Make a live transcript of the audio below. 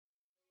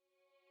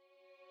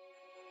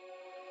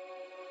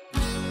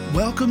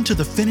Welcome to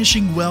the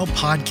Finishing Well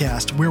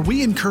podcast, where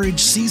we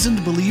encourage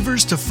seasoned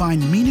believers to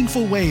find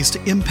meaningful ways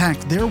to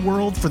impact their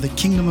world for the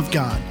kingdom of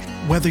God.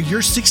 Whether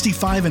you're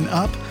 65 and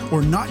up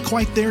or not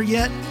quite there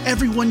yet,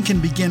 everyone can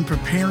begin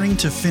preparing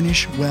to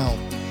finish well.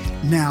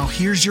 Now,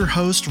 here's your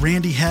host,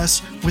 Randy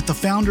Hess, with the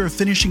founder of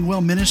Finishing Well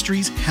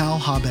Ministries, Hal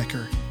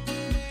Habecker.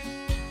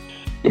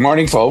 Good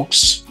morning,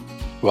 folks.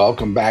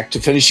 Welcome back to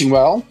Finishing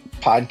Well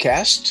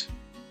podcast,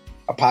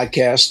 a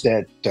podcast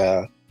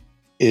that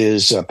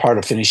is a part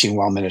of Finishing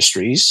Well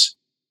Ministries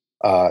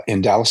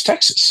in Dallas,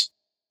 Texas.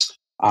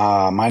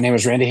 My name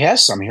is Randy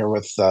Hess. I'm here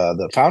with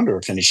the founder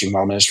of Finishing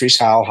Well Ministries,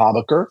 Hal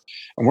Habecker,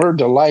 and we're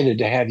delighted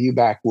to have you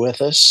back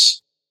with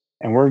us.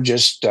 And we're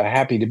just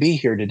happy to be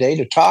here today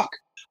to talk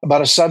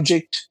about a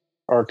subject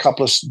or a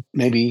couple of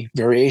maybe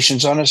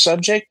variations on a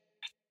subject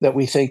that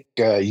we think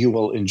you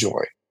will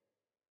enjoy.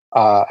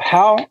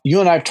 Hal, you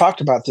and I have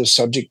talked about this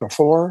subject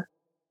before.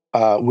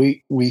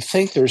 We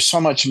think there's so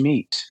much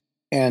meat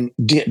and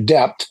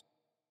depth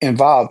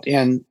involved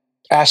in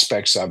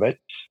aspects of it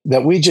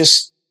that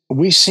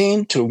we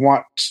seem to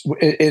want.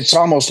 It's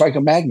almost like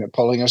a magnet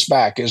pulling us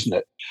back, isn't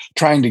it?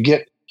 Trying to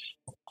get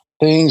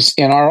things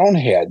in our own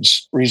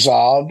heads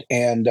resolved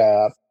and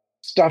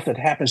stuff that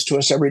happens to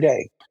us every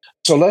day.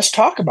 So let's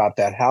talk about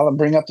that, Hal, and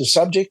bring up the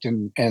subject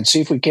and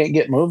see if we can't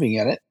get moving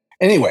in it.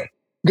 Anyway,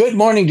 good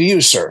morning to you,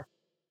 sir.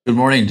 Good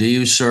morning to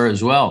you, sir,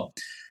 as well.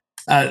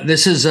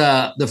 This is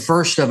the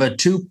first of a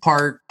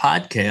two-part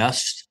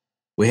podcast.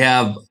 We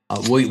have,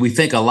 we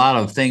think, a lot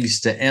of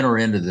things to enter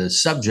into the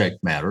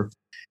subject matter.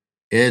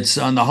 It's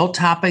on the whole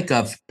topic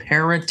of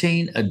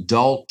parenting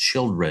adult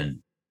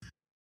children.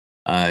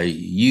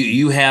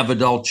 You have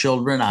adult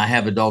children. I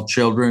have adult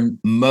children.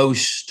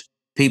 Most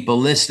people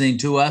listening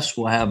to us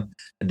will have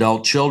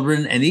adult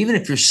children. And even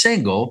if you're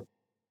single,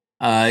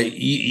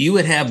 you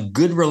would have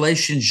good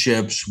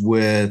relationships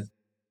with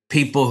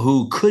people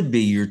who could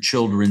be your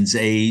children's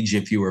age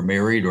if you were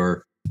married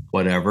or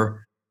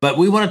whatever. But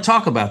we want to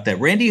talk about that.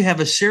 Randy, you have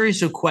a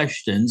series of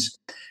questions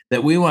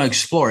that we want to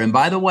explore. And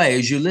by the way,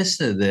 as you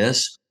listen to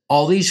this,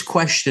 all these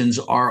questions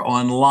are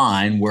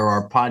online where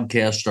our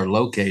podcasts are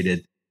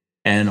located.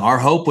 And our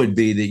hope would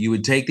be that you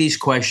would take these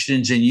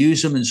questions and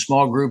use them in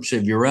small groups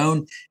of your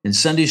own, in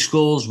Sunday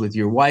schools, with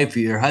your wife, or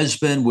your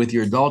husband, with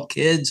your adult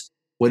kids,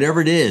 whatever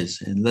it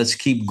is. And let's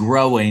keep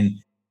growing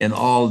in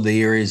all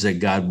the areas that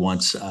God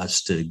wants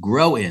us to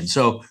grow in.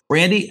 So,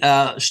 Randy,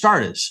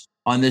 start us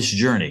on this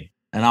journey,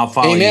 and I'll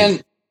follow you.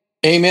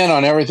 Amen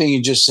on everything you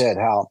just said,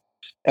 Hal.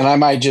 And I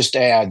might just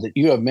add that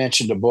you have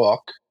mentioned a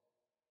book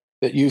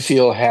that you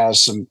feel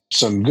has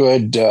some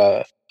good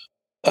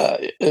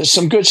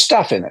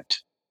stuff in it.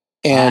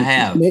 And I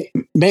have.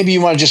 Maybe you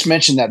want to just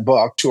mention that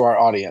book to our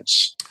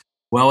audience.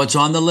 Well, it's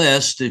on the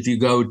list. If you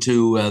go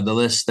to the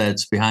list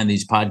that's behind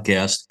these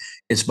podcasts,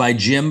 it's by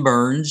Jim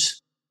Burns,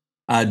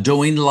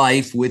 Doing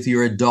Life with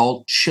Your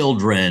Adult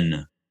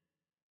Children,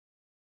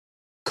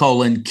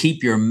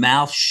 keep your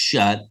mouth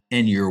shut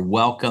and your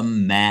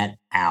welcome mat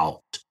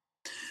out.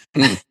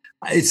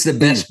 It's the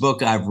best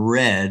book I've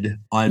read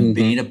on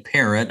being a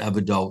parent of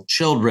adult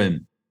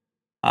children.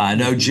 I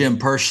know Jim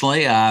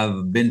personally.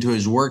 I've been to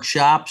his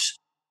workshops,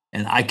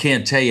 and I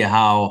can't tell you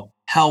how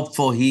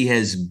helpful he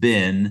has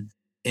been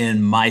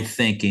in my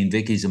thinking,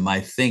 Vicky's and my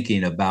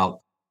thinking about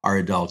our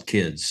adult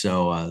kids.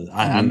 So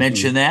I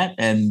mention that,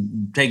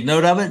 and take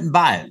note of it and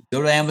buy it.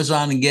 Go to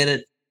Amazon and get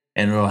it,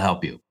 and it'll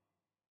help you.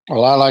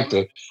 Well, I like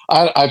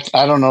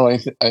I don't know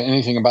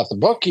anything about the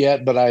book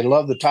yet, but I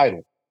love the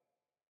title.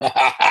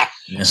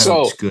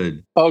 So it's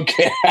good.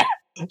 Okay.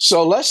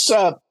 So let's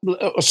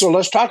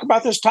talk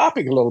about this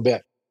topic a little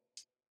bit.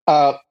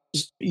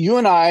 You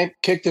and I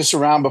kicked this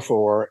around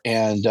before,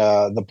 and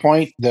the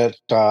point that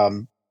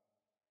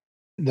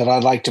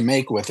I'd like to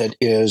make with it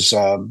is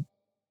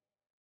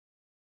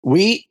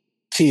we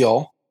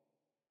feel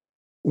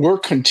we're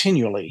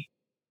continually,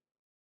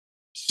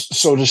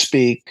 so to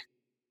speak,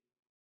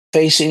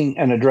 facing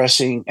and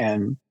addressing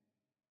and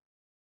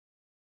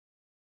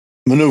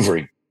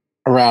maneuvering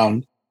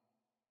around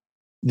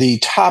the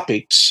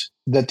topics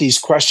that these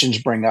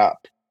questions bring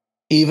up,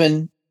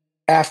 even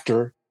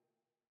after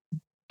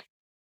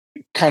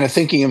kind of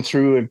thinking them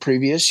through in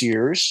previous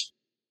years,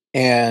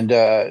 and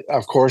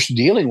of course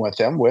dealing with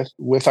them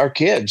with our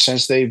kids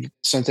since they've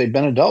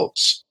been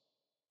adults,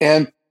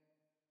 and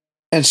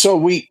so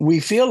we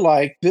feel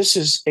like this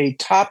is a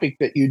topic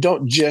that you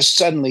don't just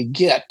suddenly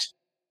get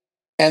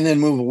and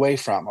then move away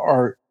from,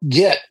 or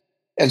get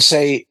and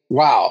say,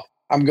 "Wow,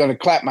 I'm going to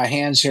clap my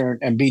hands here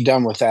and be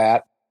done with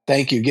that.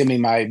 Thank you. Give me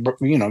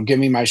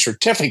my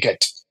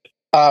certificate."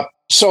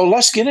 So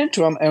let's get into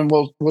them, and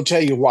we'll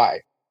tell you why.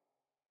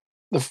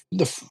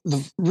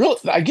 The real,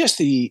 I guess,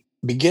 the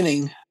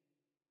beginning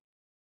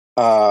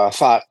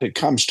thought that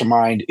comes to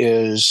mind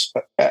is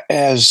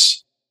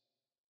as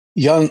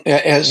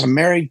a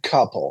married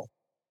couple,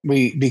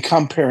 we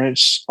become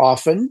parents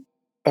often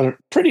at a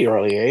pretty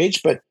early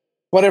age, but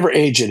whatever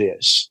age it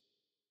is,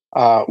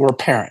 we're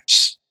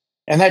parents,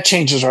 and that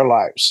changes our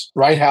lives,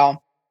 right,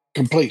 Hal?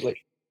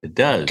 Completely. It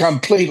does.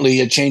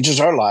 Completely, it changes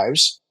our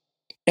lives.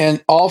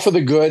 and all for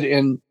the good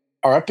in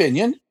our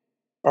opinion,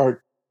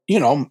 or,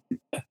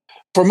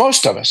 for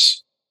most of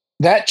us,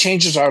 that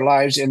changes our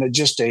lives in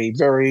just a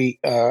very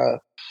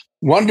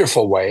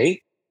wonderful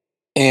way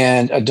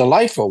and a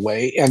delightful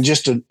way, and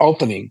just an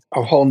opening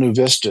of whole new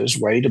vistas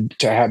way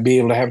be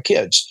able to have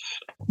kids.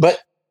 But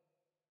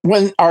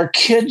when our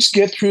kids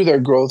get through their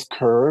growth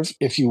curve,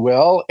 if you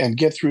will, and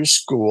get through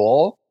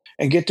school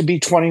and get to be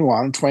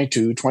 21,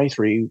 22,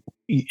 23,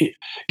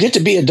 get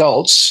to be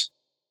adults,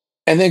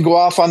 and then go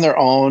off on their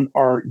own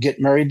or get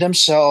married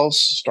themselves,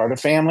 start a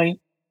family,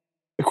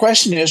 the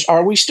question is,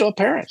 are we still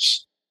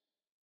parents?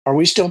 Are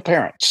we still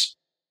parents?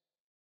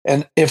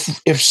 And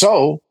if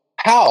so,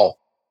 how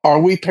are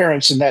we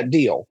parents in that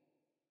deal?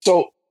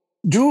 So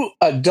do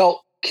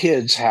adult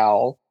kids,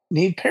 Hal,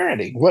 need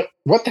parenting? What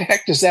the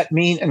heck does that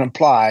mean and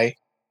imply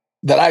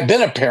that I've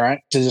been a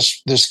parent to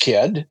this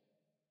kid?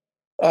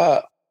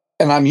 And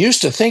I'm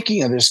used to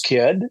thinking of this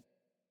kid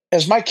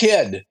as my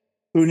kid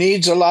who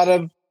needs a lot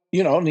of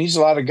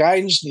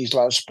guidance, needs a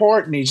lot of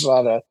support, needs a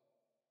lot of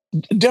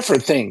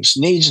different things,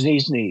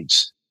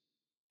 needs.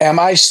 Am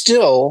I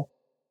still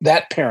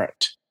that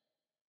parent?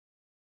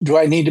 Do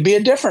I need to be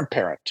a different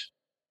parent?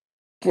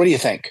 What do you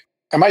think?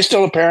 Am I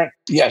still a parent?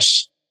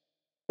 Yes.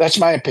 That's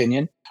my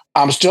opinion.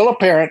 I'm still a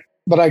parent,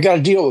 but I got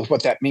to deal with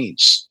what that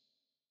means.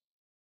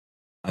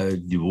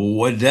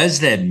 What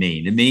does that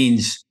mean? It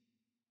means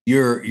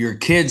your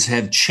kids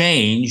have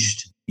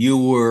changed. You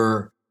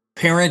were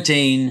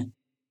parenting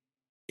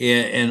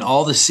in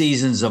all the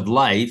seasons of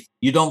life.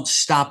 You don't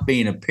stop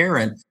being a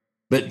parent,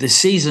 but the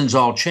seasons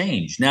all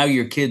change. Now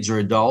your kids are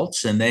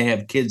adults and they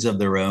have kids of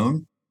their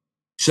own.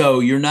 So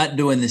you're not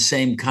doing the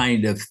same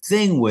kind of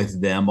thing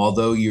with them,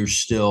 although you're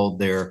still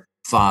their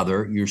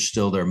father, you're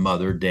still their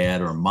mother,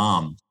 dad, or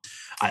mom.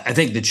 I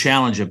think the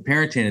challenge of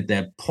parenting at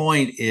that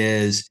point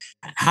is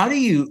how do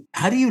you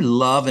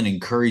love and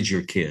encourage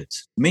your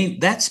kids? I mean,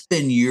 that's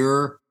been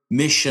your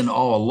mission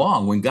all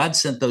along. When God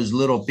sent those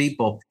little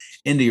people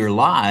into your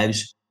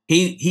lives,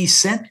 He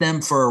sent them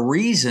for a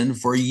reason,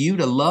 for you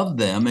to love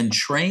them and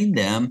train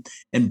them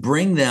and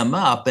bring them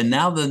up. And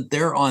now that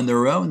they're on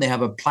their own, they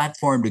have a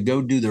platform to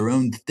go do their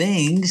own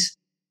things.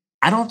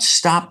 I don't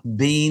stop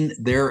being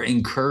their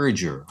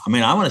encourager. I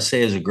mean, I want to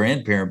say as a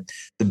grandparent,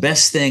 the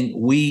best thing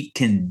we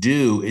can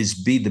do is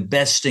be the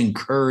best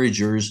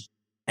encouragers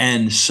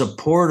and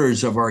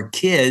supporters of our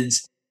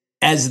kids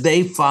as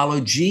they follow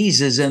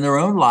Jesus in their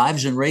own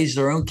lives and raise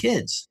their own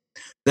kids.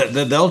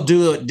 They'll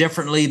do it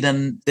differently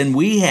than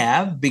we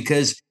have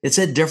because it's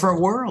a different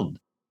world.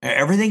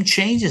 Everything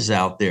changes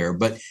out there,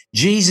 but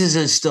Jesus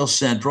is still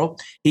central.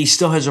 He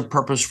still has a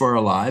purpose for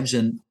our lives,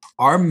 and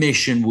our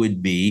mission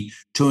would be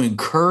to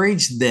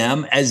encourage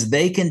them as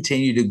they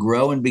continue to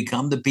grow and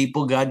become the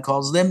people God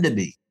calls them to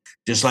be,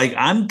 just like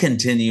I'm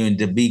continuing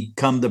to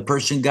become the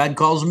person God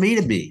calls me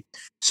to be.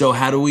 So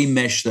how do we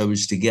mesh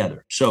those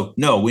together? So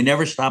no, we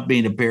never stop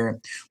being a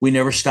parent. We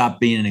never stop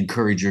being an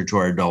encourager to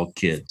our adult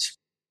kids.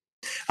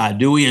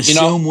 Do we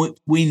assume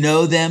we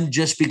know them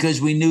just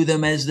because we knew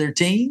them as their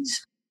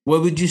teens?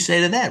 What would you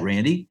say to that,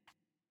 Randy?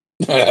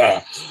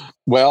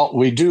 Well,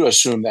 we do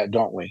assume that,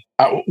 don't we?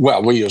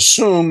 We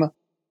assume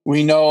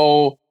we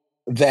know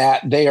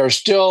that they are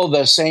still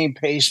the same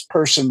pace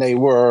person they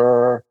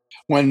were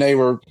when they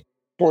were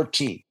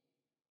 14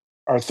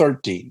 or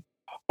 13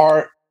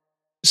 or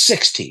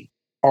 16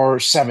 or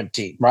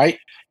 17, right?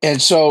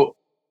 And so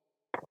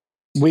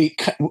we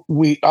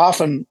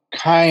often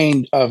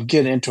kind of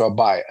get into a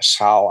bias,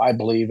 how I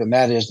believe, and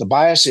that is the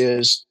bias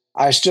is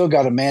I still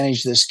got to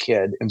manage this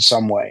kid in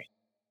some way.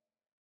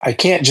 I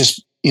can't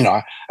just,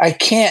 I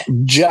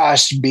can't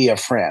just be a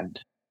friend.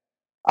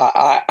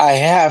 I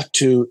have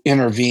to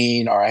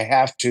intervene, or I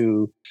have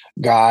to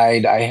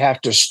guide. I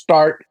have to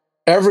start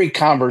every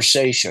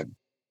conversation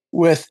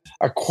with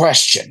a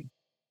question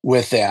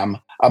with them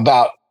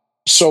about,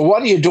 so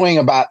what are you doing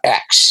about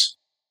X?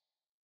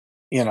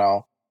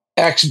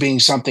 X being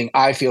something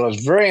I feel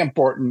is very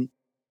important,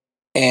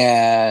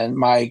 and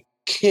my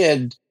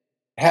kid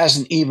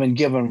hasn't even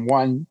given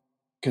one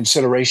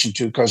consideration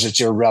to because it's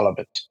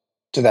irrelevant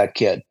to that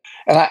kid.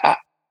 And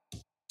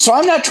so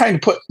I'm not trying to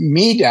put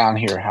me down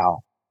here,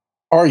 Hal,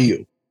 or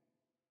you.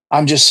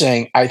 I'm just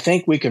saying I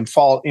think we can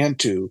fall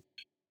into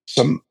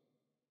some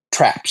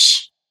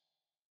traps.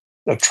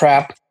 The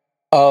trap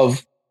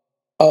of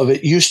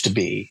it used to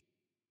be,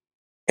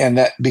 and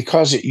that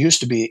because it used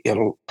to be,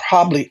 it'll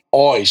probably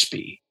always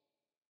be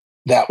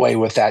that way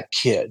with that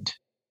kid.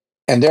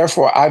 And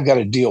therefore, I've got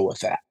to deal with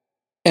that.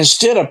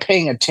 Instead of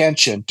paying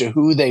attention to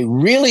who they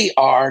really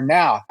are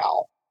now,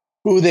 Hal,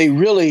 who they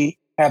really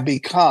have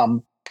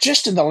become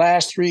just in the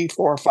last 3,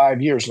 4,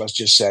 5 years, let's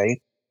just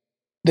say,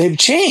 they've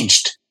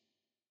changed.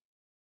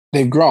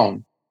 They've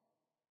grown.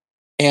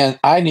 And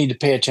I need to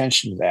pay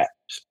attention to that.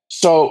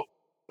 So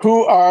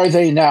who are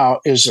they now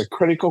is a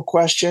critical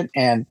question.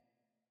 And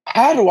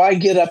how do I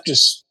get up to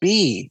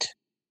speed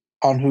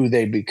on who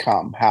they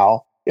become,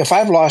 Hal? If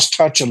I've lost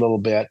touch a little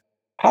bit,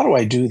 how do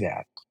I do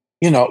that?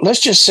 Let's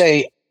just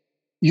say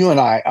you and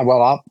I,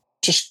 well, I'll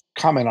just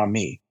comment on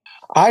me.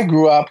 I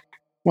grew up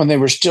when they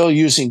were still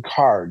using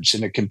cards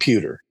in a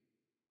computer.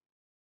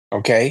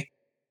 Okay.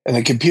 And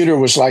the computer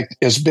was like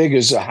as big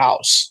as a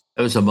house.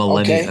 It was a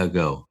millennia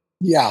ago.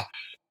 Yeah.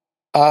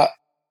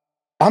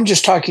 I'm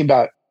just talking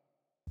about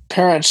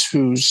parents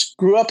who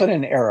grew up in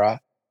an era,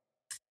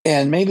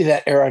 and maybe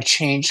that era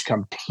changed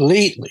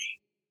completely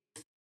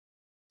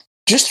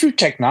just through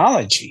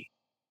technology.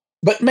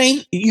 But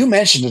you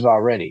mentioned it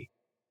already.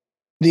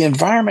 The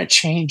environment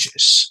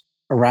changes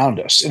around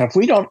us. And if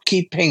we don't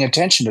keep paying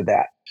attention to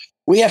that,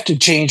 we have to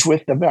change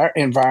with the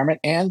environment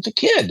and the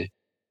kid.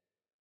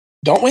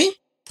 Don't we?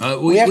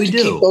 We have to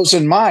keep those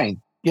in mind.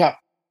 Yeah.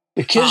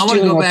 The kids. I want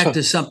to go back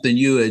to something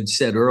you had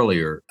said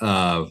earlier.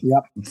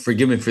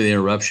 Forgive me for the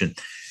interruption.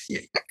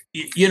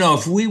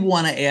 If we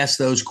want to ask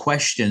those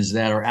questions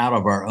that are out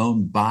of our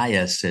own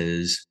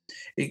biases,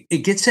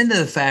 it gets into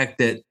the fact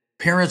that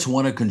parents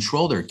want to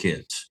control their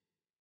kids.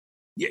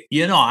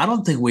 I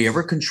don't think we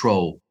ever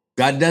control.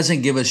 God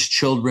doesn't give us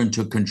children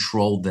to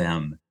control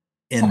them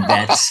in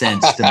that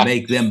sense, to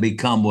make them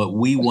become what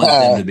we want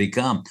them to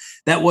become.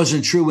 That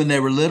wasn't true when they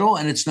were little,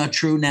 and it's not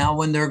true now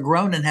when they're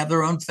grown and have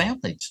their own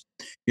families.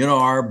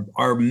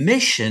 Our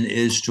mission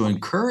is to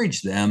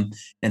encourage them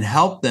and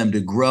help them to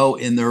grow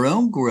in their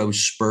own growth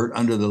spurt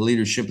under the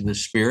leadership of the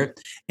Spirit,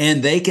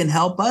 and they can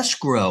help us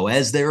grow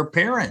as their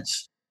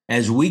parents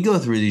as we go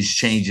through these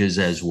changes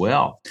as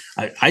well.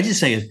 I just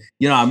think,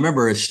 I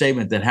remember a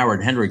statement that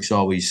Howard Hendricks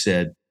always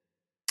said.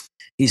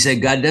 He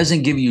said, God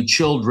doesn't give you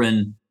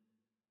children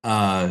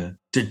to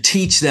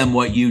teach them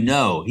what you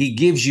know. He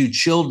gives you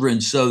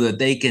children so that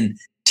they can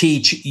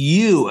teach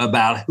you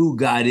about who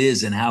God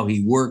is and how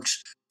he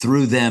works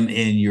through them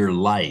in your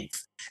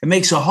life. It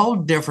makes a whole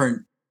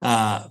different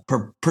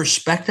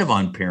perspective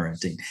on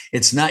parenting.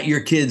 It's not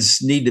your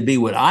kids need to be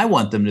what I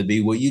want them to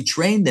be, what you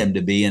train them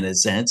to be in a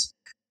sense.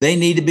 They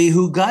need to be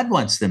who God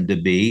wants them to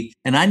be.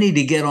 And I need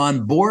to get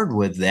on board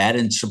with that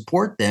and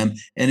support them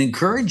and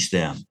encourage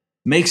them.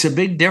 Makes a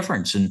big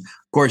difference. And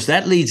of course,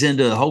 that leads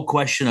into the whole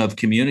question of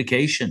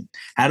communication.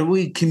 How do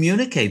we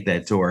communicate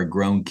that to our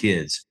grown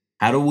kids?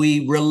 How do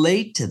we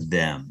relate to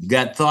them?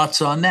 Got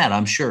thoughts on that,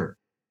 I'm sure.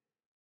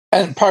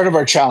 And part of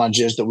our challenge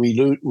is that we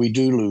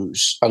do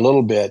lose a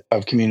little bit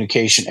of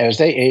communication as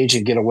they age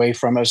and get away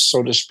from us,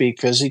 so to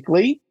speak,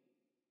 physically.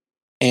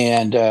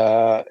 And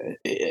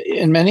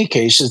in many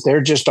cases,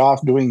 they're just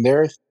off doing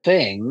their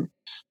thing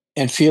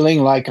and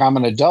feeling like I'm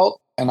an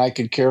adult and I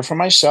can care for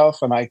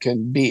myself and I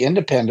can be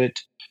independent.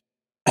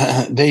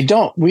 They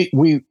don't. We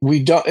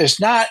don't.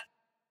 It's not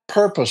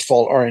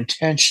purposeful or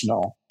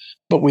intentional,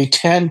 but we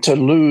tend to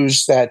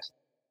lose that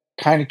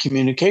kind of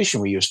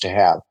communication we used to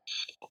have.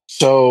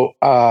 So,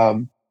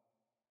 and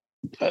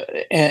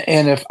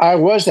if I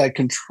was that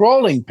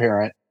controlling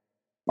parent,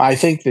 I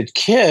think the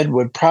kid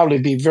would probably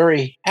be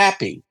very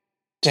happy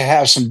to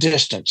have some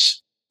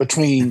distance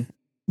between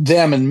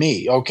them and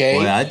me. Okay,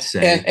 well, I'd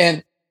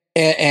say,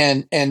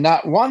 and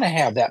not want to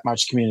have that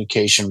much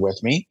communication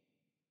with me.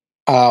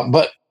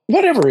 But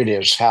whatever it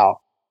is,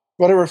 Hal,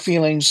 whatever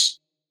feelings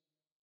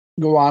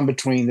go on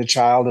between the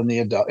child and the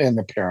adult and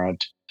the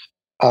parent,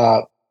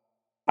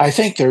 I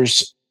think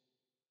there's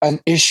an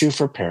issue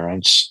for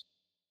parents.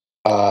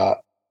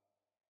 Are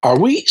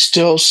we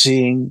still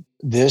seeing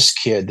this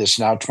kid that's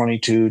now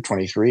 22,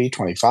 23,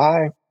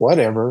 25,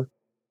 whatever,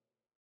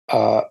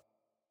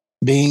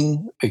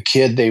 being a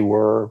kid they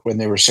were when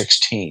they were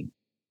 16?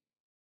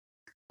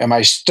 Am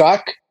I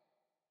stuck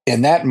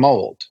in that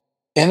mold?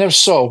 And if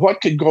so,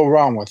 what could go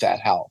wrong with that,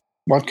 Hal?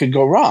 What could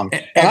go wrong?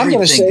 And I'm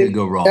going to say could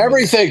go wrong.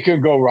 Everything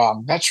could go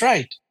wrong. That's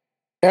right.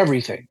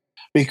 Everything.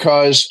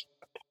 Because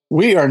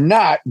we are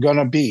not going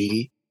to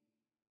be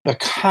the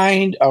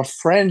kind of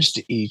friends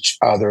to each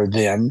other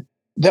then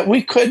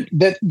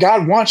that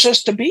God wants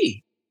us to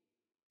be.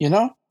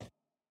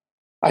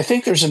 I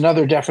think there's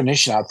another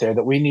definition out there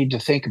that we need to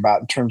think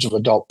about in terms of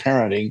adult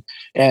parenting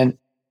and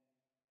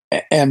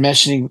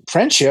mentioning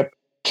friendship.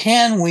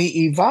 Can we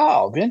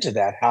evolve into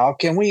that? How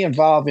can we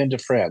evolve into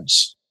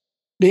friends,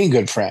 being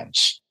good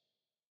friends,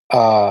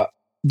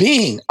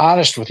 being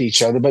honest with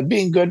each other, but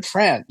being good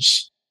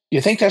friends? Do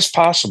you think that's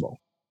possible?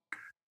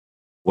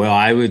 Well,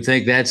 I would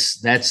think that's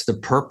the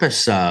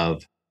purpose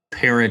of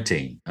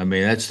parenting. I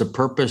mean, that's the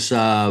purpose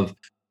of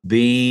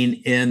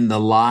being in the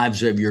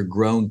lives of your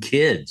grown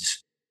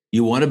kids.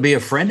 You want to be a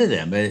friend to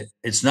them.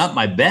 It's not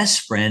my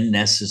best friend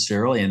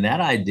necessarily in that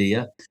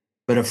idea,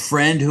 but a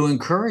friend who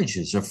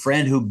encourages, a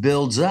friend who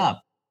builds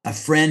up, a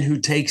friend who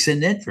takes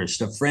an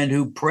interest, a friend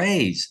who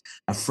prays,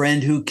 a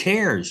friend who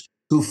cares,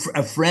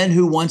 a friend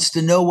who wants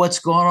to know what's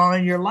going on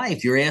in your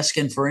life. You're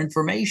asking for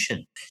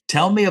information.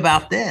 Tell me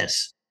about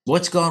this.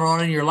 What's going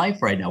on in your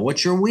life right now?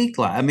 What's your week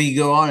like? I mean, you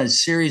go on a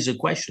series of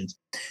questions.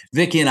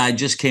 Vicki and I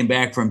just came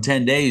back from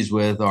 10 days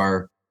with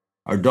our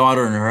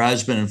daughter and her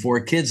husband and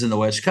 4 kids in the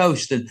West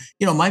Coast. And,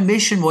 my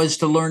mission was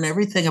to learn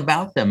everything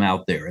about them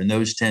out there in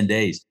those 10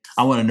 days.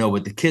 I want to know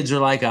what the kids are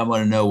like. I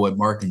want to know what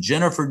Mark and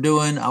Jennifer are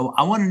doing.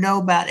 I want to know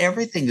about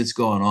everything that's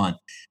going on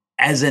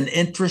as an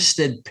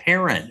interested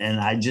parent.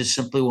 And I just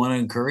simply want to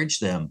encourage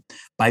them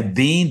by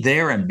being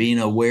there and being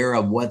aware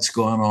of what's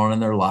going on in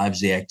their lives,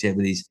 the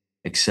activities.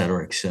 et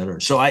cetera, et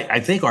cetera. So I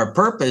think our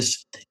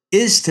purpose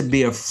is to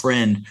be a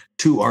friend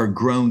to our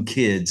grown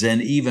kids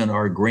and even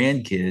our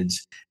grandkids,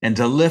 and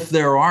to lift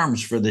their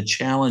arms for the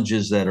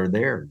challenges that are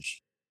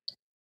theirs.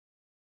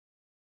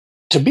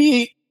 To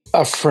be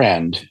a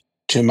friend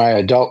to my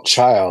adult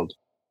child,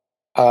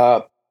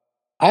 I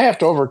have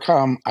to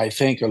overcome, I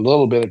think, a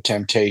little bit of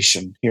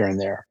temptation here and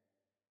there,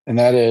 and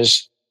that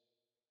is,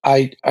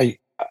 I'm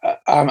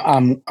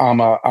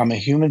a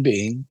human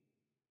being,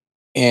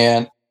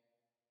 and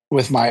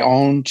with my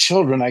own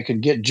children, I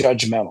can get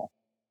judgmental,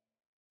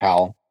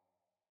 Hal,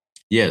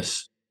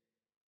 Yes.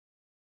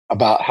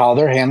 about how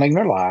they're handling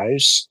their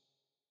lives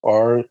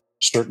or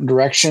certain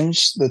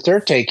directions that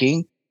they're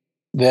taking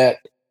that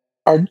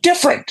are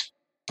different,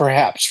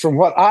 perhaps, from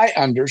what I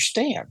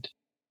understand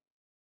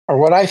or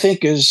what I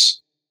think is.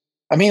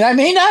 I mean, I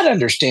may not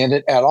understand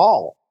it at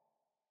all,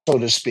 so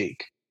to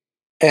speak,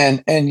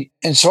 and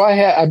so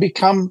I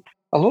become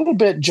a little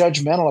bit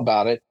judgmental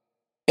about it,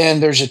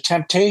 and there's a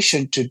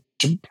temptation to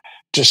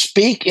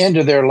speak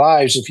into their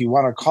lives, if you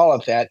want to call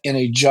it that, in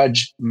a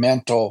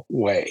judgmental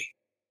way,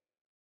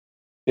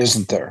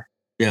 isn't there?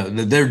 Yeah,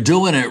 they're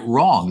doing it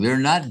wrong. They're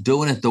not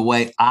doing it the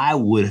way I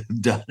would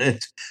have done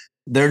it.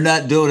 They're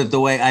not doing it the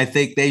way I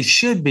think they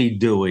should be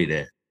doing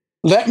it.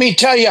 Let me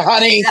tell you,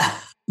 honey, Yeah.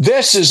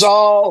 this is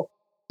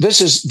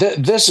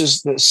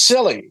the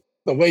silly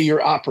the way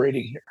you're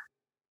operating here,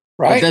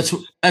 right? But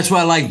that's why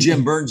I like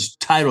Jim Burton's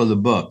title of the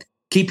book.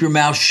 Keep your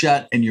mouth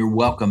shut and you're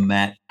welcome,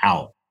 Matt,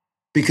 out.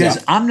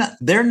 Because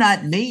they're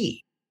not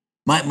me.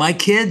 My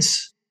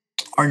kids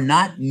are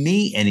not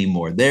me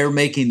anymore. They're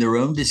making their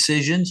own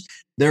decisions.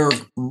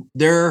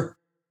 They're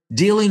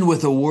dealing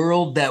with a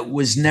world that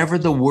was never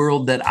the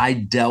world that I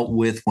dealt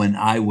with when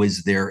I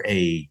was their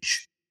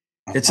age.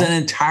 It's an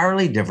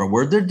entirely different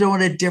world. They're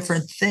doing a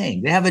different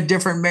thing. They have a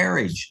different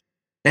marriage.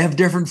 They have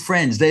different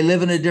friends. They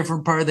live in a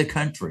different part of the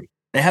country.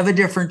 They have a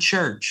different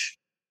church.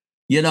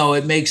 You know,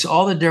 it makes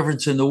all the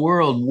difference in the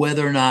world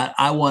whether or not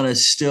I want to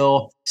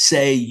still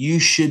say you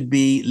should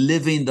be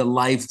living the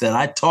life that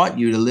I taught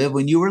you to live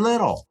when you were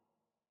little.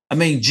 I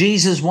mean,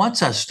 Jesus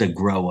wants us to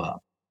grow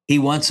up. He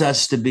wants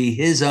us to be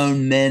his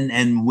own men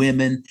and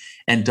women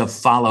and to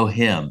follow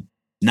him,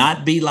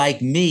 not be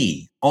like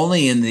me,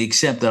 only in the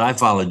extent that I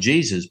follow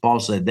Jesus. Paul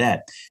said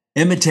that.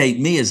 Imitate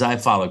me as I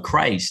follow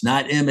Christ,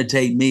 not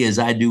imitate me as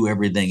I do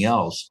everything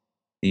else,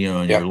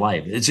 in your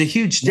life. It's a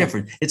huge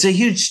difference. It's a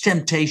huge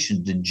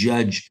temptation to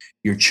judge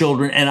your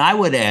children. And I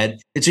would add,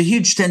 it's a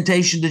huge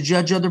temptation to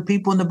judge other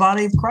people in the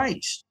body of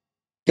Christ.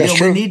 That's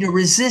true. We need to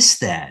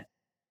resist that.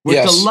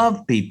 We're to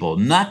love people,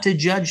 not to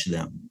judge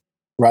them.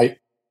 Right.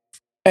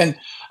 And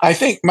I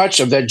think much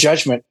of that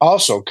judgment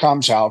also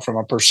comes out from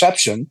a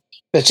perception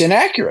that's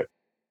inaccurate.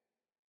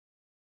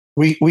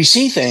 We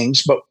see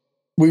things, but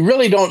we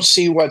really don't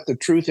see what the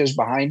truth is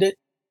behind it.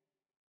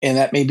 And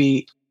that may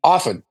be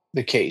often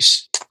the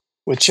case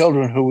with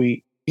children who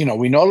we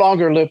no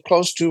longer live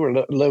close to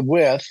or live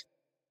with.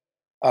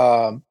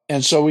 And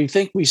so we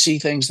think we see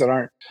things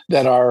that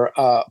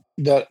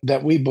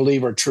we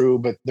believe are true,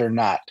 but they're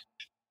not.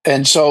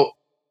 And so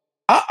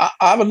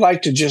I would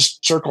like to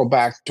just circle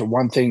back to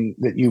one thing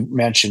that you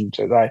mentioned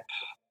that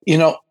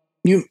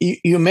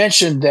you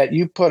mentioned that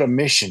you put a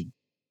mission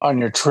on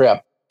your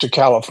trip to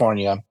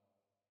California,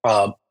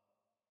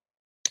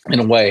 in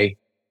a way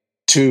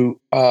to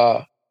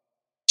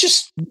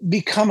just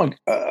become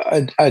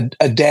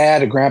a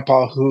dad, a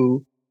grandpa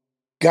who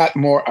got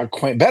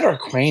better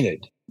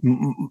acquainted,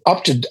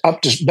 up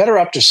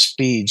to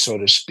speed, so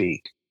to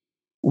speak,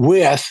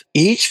 with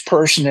each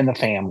person in the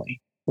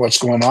family. What's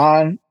going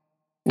on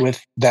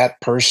with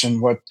that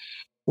person?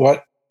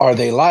 What are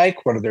they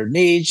like? What are their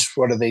needs?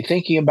 What are they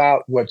thinking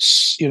about?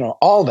 What's,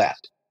 all that.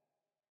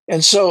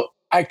 And so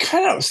I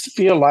kind of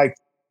feel like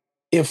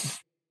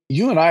if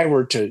you and I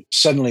were to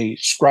suddenly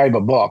scribe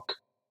a book,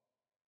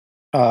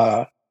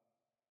 on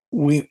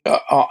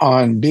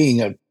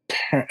being a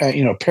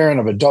parent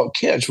of adult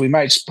kids, we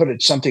might put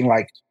it something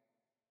like,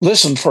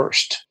 listen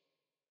first,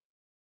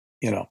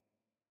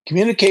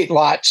 communicate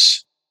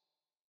lots,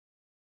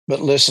 but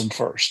listen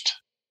first.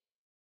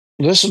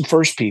 Listen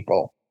first,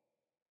 people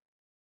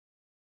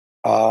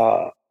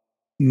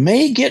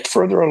may get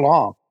further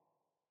along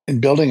in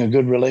building a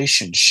good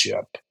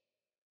relationship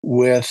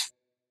with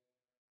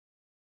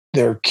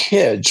their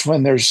kids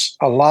when there's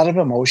a lot of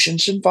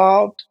emotions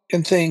involved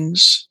in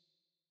things,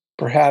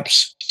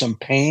 perhaps some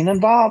pain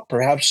involved,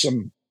 perhaps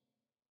some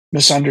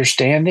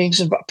misunderstandings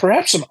involved,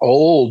 perhaps some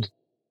old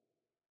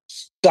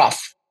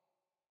stuff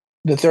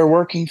that they're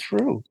working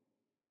through.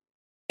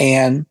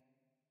 And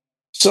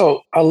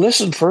so a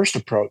listen first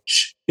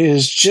approach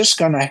is just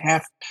going to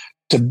have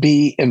to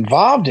be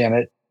involved in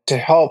it to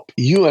help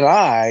you and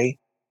I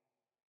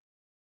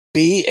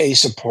be a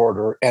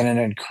supporter and an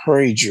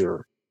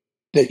encourager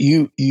that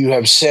you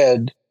have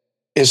said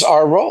is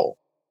our role,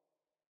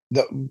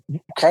 that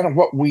kind of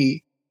what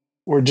we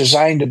were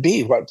designed to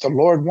be, what the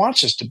Lord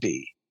wants us to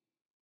be.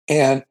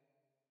 And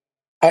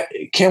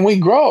can we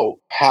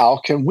grow?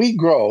 How can we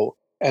grow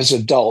as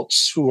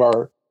adults who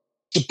are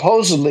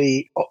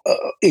supposedly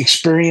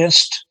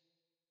experienced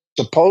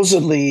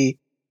supposedly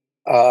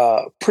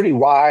pretty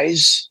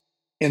wise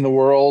in the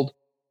world,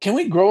 can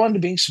we grow into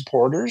being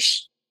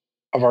supporters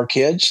of our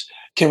kids?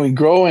 Can we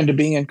grow into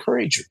being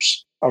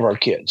encouragers of our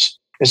kids?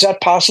 Is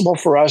that possible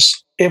for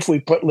us if we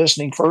put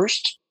listening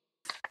first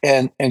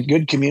and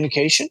good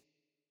communication?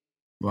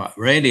 Well,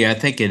 Randy, I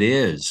think it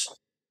is.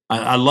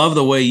 I love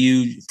the way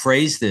you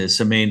phrase this.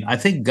 I mean, I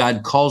think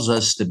God calls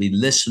us to be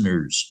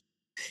listeners.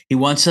 He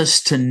wants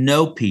us to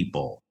know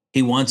people.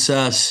 He wants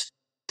us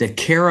to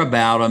care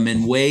about them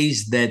in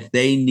ways that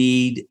they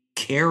need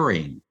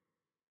caring.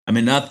 I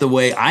mean, not the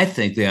way I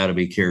think they ought to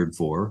be cared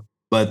for,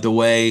 but the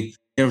way,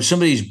 if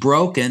somebody's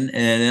broken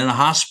and in a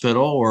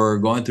hospital or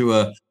going through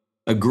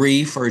a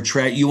grief or a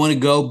tragedy, you want to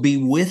go be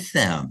with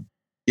them.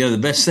 The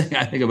best thing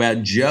I think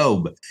about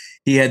Job,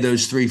 he had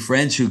those 3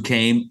 friends who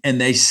came and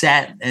they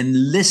sat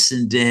and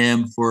listened to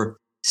him for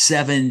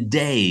 7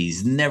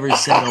 days, never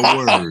said a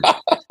word.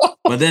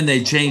 But then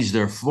they changed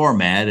their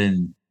format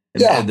and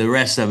the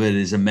rest of it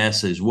is a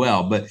mess as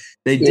well. But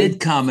they did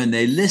come and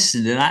they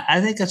listened. And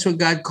I think that's what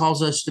God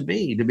calls us to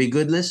be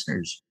good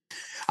listeners.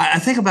 I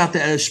think about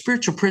that as a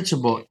spiritual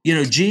principle.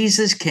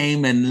 Jesus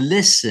came and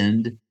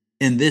listened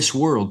in this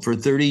world for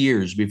 30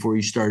 years before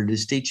he started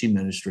his teaching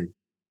ministry.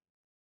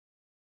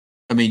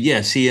 I mean,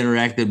 yes, he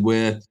interacted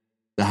with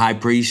the high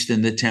priest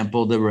in the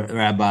temple, the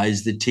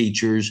rabbis, the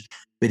teachers,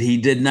 but he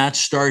did not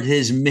start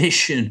his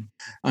mission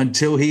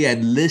until he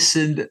had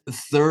listened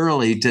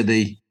thoroughly to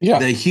the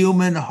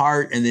human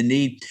heart and the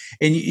need.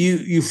 And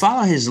you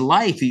follow his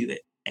life.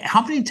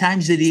 How many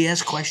times did he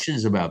ask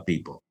questions about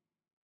people?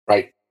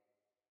 Right.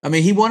 I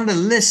mean, he wanted to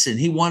listen.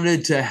 He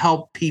wanted to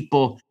help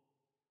people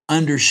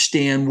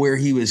understand where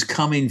he was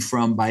coming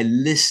from by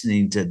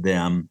listening to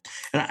them.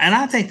 And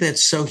I think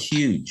that's so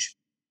huge.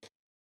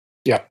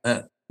 Yeah.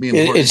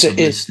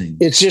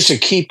 It's just a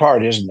key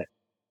part, isn't it?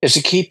 It's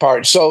a key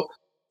part. So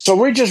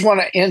we just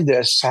want to end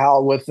this,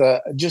 Hal, with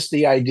just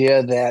the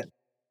idea that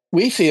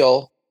we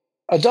feel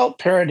adult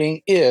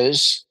parenting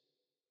is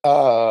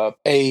a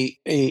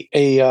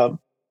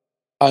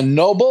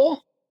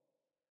noble,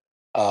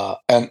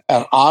 an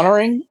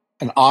honoring,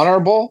 an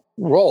honorable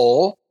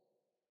role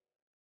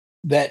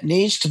that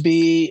needs to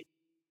be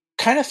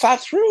kind of thought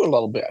through a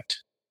little bit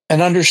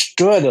and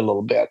understood a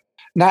little bit,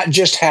 not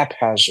just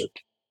haphazard.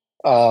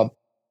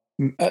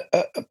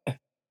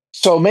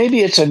 So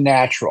maybe it's a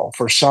natural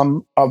for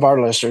some of our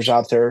listeners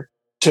out there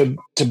to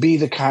be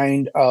the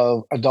kind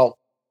of adult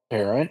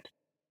parent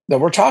that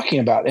we're talking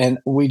about. And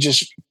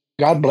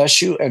God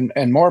bless you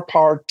and more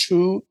power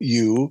to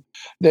you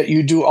that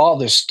you do all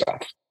this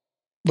stuff.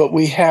 But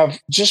we have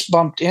just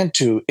bumped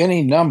into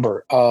any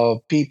number of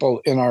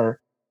people in our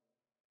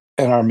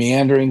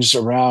meanderings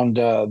around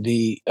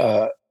the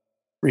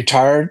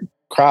retired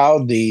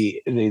crowd,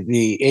 the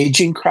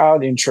aging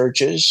crowd in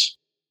churches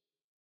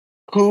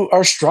who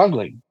are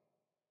struggling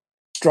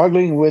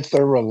with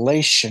their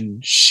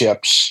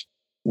relationships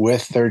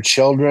with their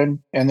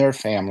children and their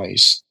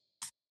families.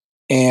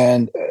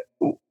 And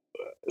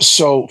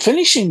so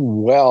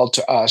finishing well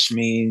to us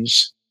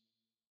means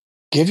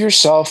give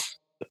yourself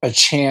a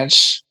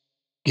chance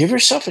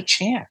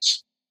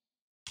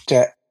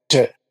to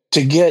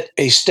get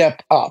a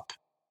step up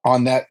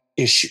on that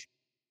issue.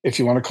 If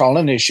you want to call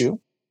it an issue,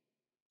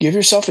 give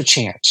yourself a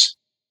chance.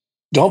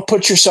 Don't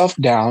put yourself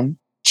down.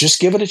 Just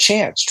give it a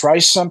chance. Try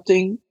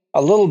something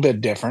a little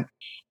bit different,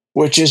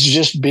 which is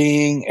just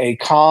being a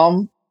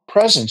calm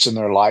presence in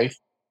their life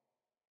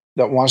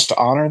that wants to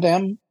honor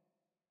them,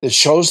 that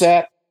shows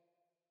that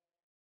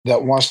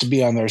wants to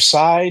be on their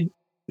side,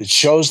 that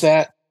shows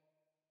that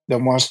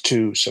wants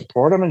to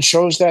support them, and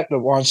shows that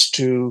wants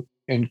to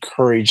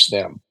encourage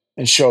them,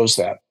 and shows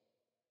that.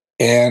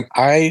 And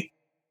I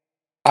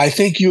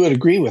think you would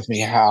agree with me,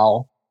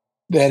 Hal,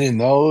 that in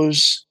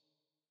those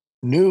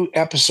new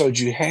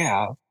episodes you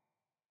have,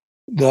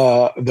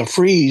 the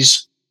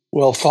freeze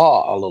will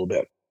thaw a little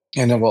bit,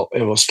 and it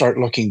will start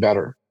looking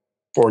better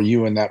for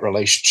you in that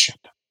relationship.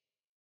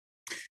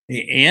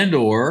 And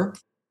or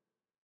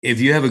if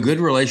you have a good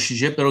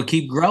relationship, it'll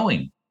keep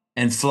growing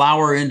and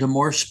flower into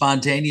more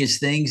spontaneous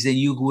things than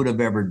you would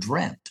have ever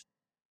dreamt.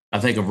 I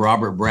think of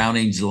Robert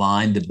Browning's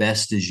line, "The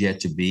best is yet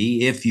to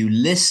be." If you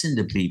listen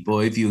to people,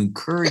 if you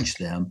encourage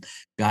them,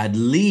 God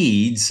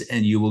leads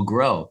and you will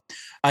grow.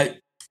 I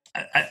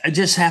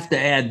just have to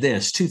add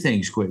this, 2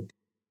 things quick.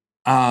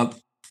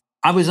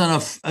 I was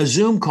on a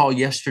Zoom call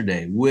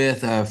yesterday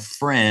with a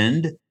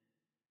friend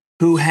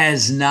who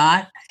has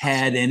not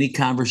had any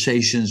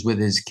conversations with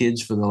his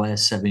kids for the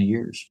last 7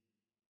 years.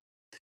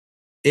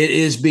 It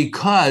is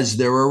because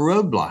there were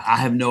roadblocks. I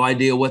have no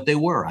idea what they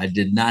were. I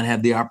did not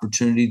have the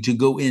opportunity to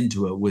go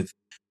into it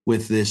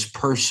with this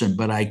person,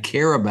 but I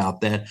care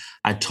about that.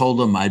 I told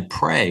them I'd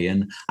pray.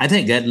 And I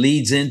think that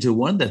leads into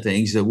one of the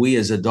things that we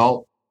as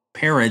adult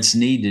parents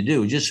need to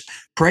do. Just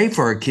pray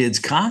for our kids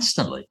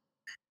constantly.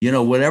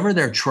 Whatever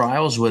their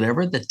trials,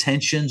 whatever the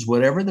tensions,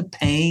 whatever the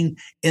pain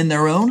in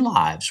their own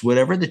lives,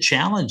 whatever the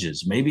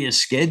challenges, maybe a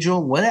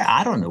schedule, whatever,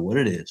 I don't know what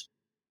it is.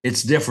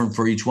 It's different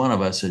for each one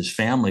of us as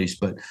families,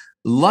 but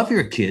love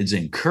your kids,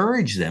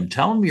 encourage them,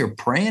 tell them you're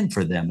praying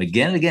for them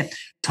again and again.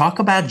 Talk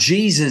about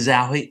Jesus,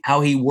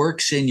 how he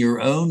works in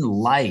your own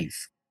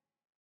life.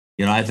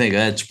 I think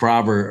that's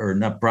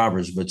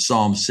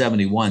Psalm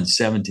 71,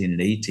 17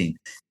 and 18.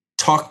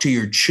 Talk to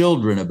your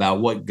children about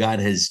what God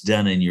has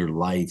done in your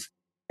life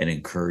and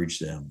encourage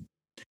them.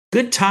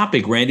 Good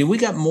topic, Randy. We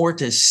got more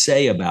to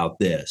say about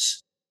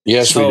this.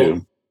 Yes, we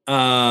do.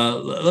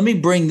 Let me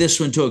bring this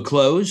one to a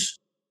close,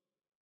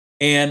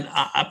 and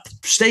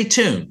stay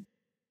tuned.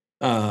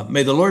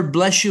 May the Lord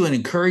bless you and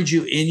encourage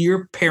you in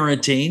your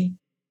parenting,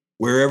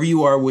 wherever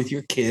you are with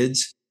your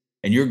kids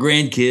and your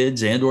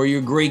grandkids and or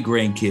your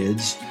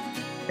great-grandkids.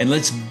 And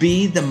let's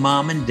be the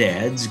mom and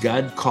dads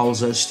God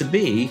calls us to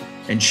be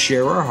and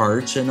share our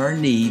hearts and our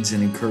needs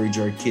and encourage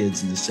our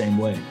kids in the same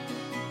way.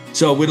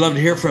 So we'd love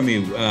to hear from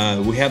you.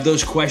 We have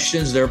those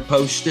questions. They're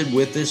posted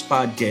with this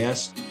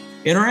podcast.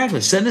 Interact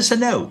with us. Send us a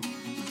note.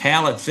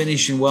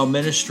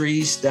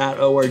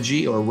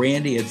 Hal@finishingwellministries.org or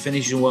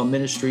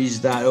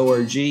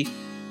Randy@finishingwellministries.org.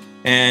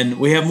 And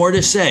we have more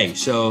to say.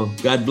 So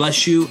God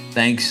bless you.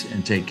 Thanks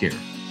and take care.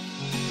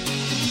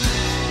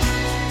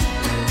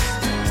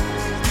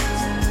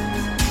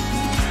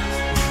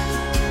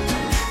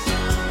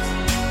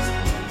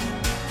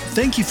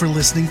 Thank you for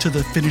listening to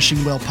the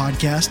Finishing Well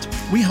podcast.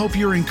 We hope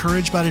you're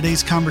encouraged by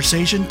today's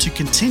conversation to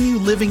continue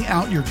living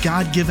out your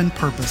God-given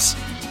purpose.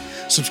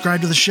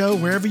 Subscribe to the show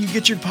wherever you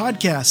get your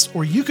podcasts,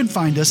 or you can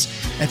find us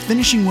at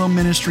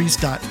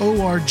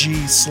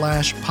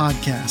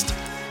finishingwellministries.org/podcast.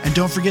 And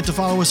don't forget to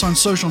follow us on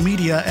social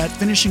media at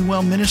Finishing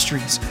Well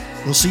Ministries.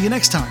 We'll see you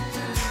next time.